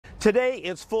Today,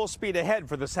 it's full speed ahead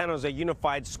for the San Jose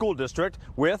Unified School District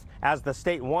with, as the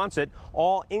state wants it,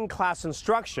 all in-class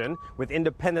instruction with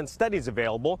independent studies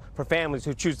available for families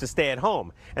who choose to stay at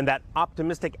home. And that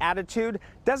optimistic attitude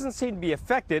doesn't seem to be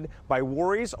affected by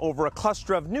worries over a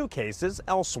cluster of new cases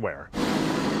elsewhere.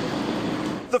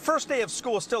 The first day of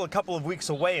school is still a couple of weeks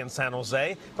away in San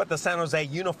Jose, but the San Jose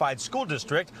Unified School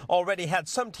District already had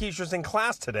some teachers in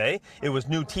class today. It was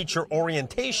new teacher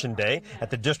orientation day at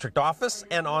the district office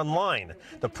and online.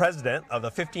 The president of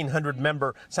the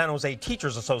 1,500-member San Jose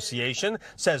Teachers Association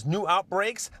says new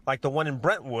outbreaks like the one in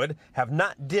Brentwood have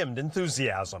not dimmed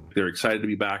enthusiasm. They're excited to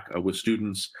be back with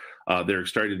students. They're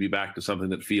excited to be back to something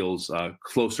that feels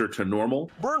closer to normal.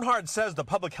 Bernhard says the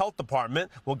public health department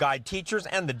will guide teachers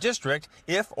and the district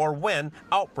if or when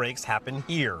outbreaks happen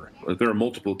here. If there are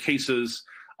multiple cases,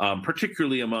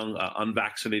 particularly among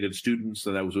unvaccinated students,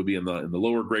 and that would be in the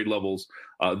lower grade levels,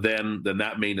 then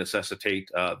that may necessitate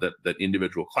that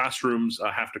individual classrooms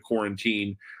have to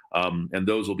quarantine. And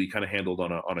those will be kind of handled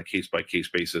on a case-by-case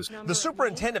basis. The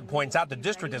superintendent points out the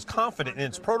district is confident in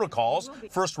its protocols,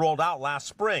 first rolled out last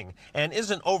spring, and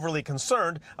isn't overly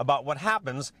concerned about what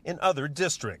happens in other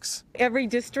districts. Every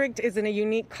district is in a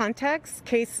unique context.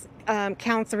 Case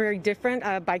counts are very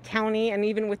different by county, and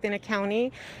even within a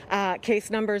county, case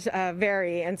numbers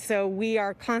vary. And so we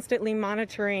are constantly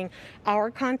monitoring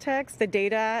our context, the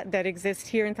data that exists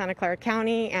here in Santa Clara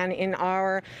County and in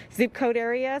our zip code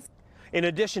areas. In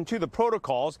addition to the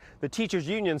protocols, the teachers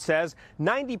union says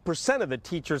 90% of the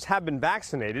teachers have been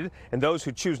vaccinated, and those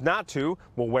who choose not to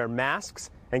will wear masks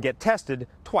and get tested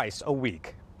twice a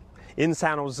week. In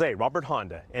San Jose, Robert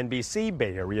Handa, NBC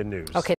Bay Area News. Okay.